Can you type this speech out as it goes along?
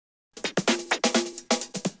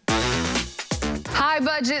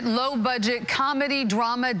High budget, low budget, comedy,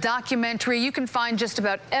 drama, documentary. You can find just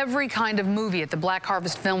about every kind of movie at the Black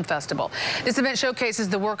Harvest Film Festival. This event showcases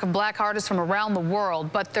the work of Black artists from around the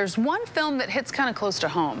world, but there's one film that hits kind of close to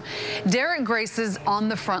home. Derek Grace's On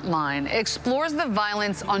the Frontline explores the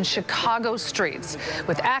violence on Chicago streets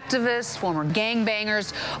with activists, former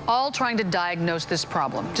gangbangers, all trying to diagnose this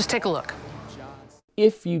problem. Just take a look.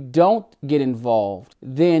 If you don't get involved,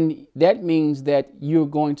 then that means that you're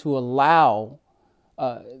going to allow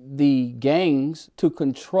the gangs to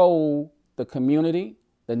control the community,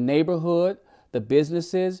 the neighborhood, the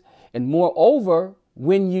businesses, and moreover,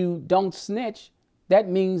 when you don't snitch, that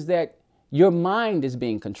means that your mind is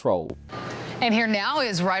being controlled. And here now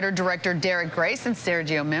is writer-director Derek Grace and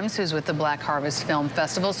Sergio Mimms, who's with the Black Harvest Film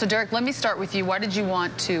Festival. So Derek, let me start with you. Why did you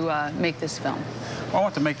want to make this film? Well, I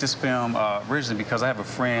want to make this film originally because I have a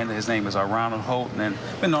friend, his name is Ronald Holt, and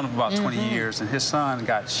I've been known him for about 20 years, and his son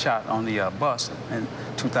got shot on the bus in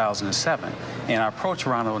 2007. And I approached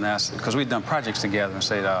Ronald and asked, because we'd done projects together, and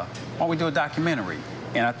said, why don't we do a documentary?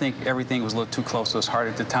 And I think everything was a little too close to his heart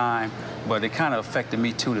at the time, but it kind of affected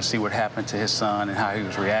me too to see what happened to his son and how he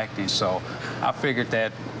was reacting. So I figured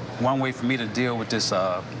that one way for me to deal with this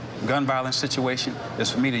gun violence situation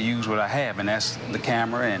is for me to use what I have, and that's the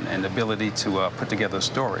camera and the ability to put together a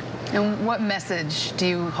story. And what message do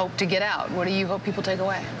you hope to get out? What do you hope people take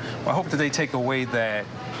away? Well, I hope that they take away that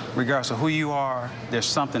regardless of who you are, there's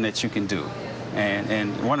something that you can do.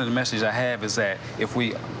 And one of the messages I have is that if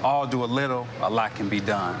we all do a little, a lot can be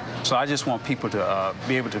done. So I just want people to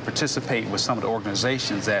be able to participate with some of the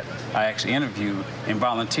organizations that I actually interviewed and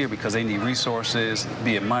volunteer because they need resources,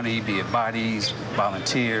 be it money, be it bodies,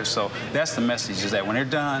 volunteers. So that's the message, is that when they're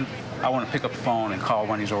done, I want to pick up the phone and call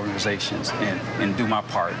one of these organizations and do my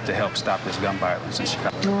part to help stop this gun violence in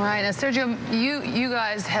Chicago. All right. Now, Sergio, you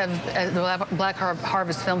guys have, at the Black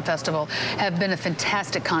Harvest Film Festival, have been a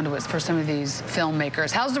fantastic conduit for some of these filmmakers.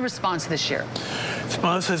 How's the response this year? The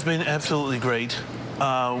response has been absolutely great.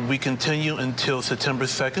 We continue until September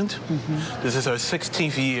 2nd. This is our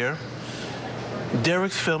 16th year.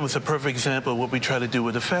 Derek's film is a perfect example of what we try to do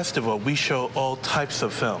with the festival. We show all types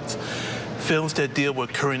of films. Films that deal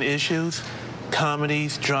with current issues,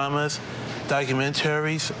 comedies, dramas,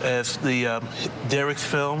 documentaries, as the Derek's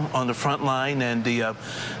film On the Frontline and the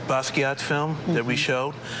Basquiat film that we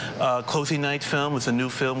showed. Closing night film is a new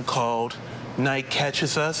film called Night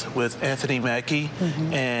Catches Us with Anthony Mackie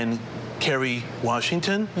and Kerry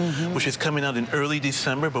Washington, which is coming out in early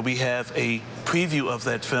December, but we have a preview of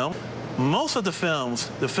that film. Most of the films,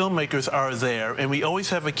 the filmmakers are there, and we always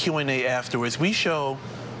have a Q&A afterwards. We show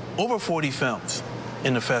over 40 films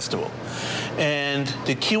in the festival. And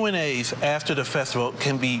the Q&As after the festival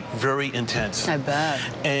can be very intense. I bet.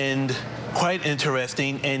 And quite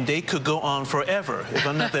interesting, and they could go on forever if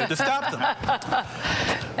I'm not there to stop them.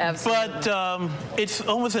 Absolutely. But it's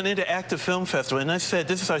almost an interactive film festival, and I said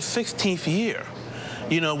this is our 16th year.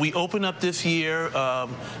 You know, we opened up this year,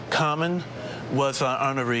 Common was our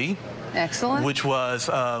honoree. Excellent. Which was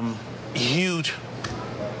huge,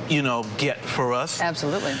 you know, get for us.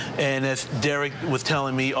 Absolutely. And as Derek was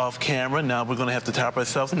telling me off camera, now we're going to have to top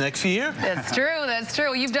ourselves next year. That's true. That's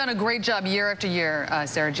true. You've done a great job year after year,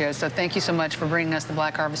 Sergio. So thank you so much for bringing us the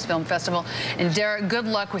Black Harvest Film Festival. And Derek, good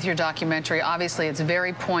luck with your documentary. Obviously, it's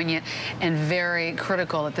very poignant and very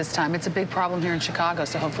critical at this time. It's a big problem here in Chicago,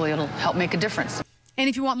 so hopefully it'll help make a difference. And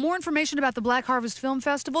if you want more information about the Black Harvest Film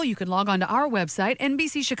Festival, you can log on to our website,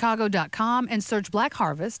 NBCChicago.com, and search Black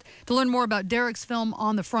Harvest. To learn more about Derek's film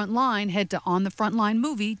On the Frontline, head to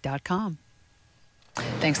onthefrontlinemovie.com.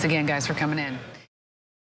 Thanks again, guys, for coming in.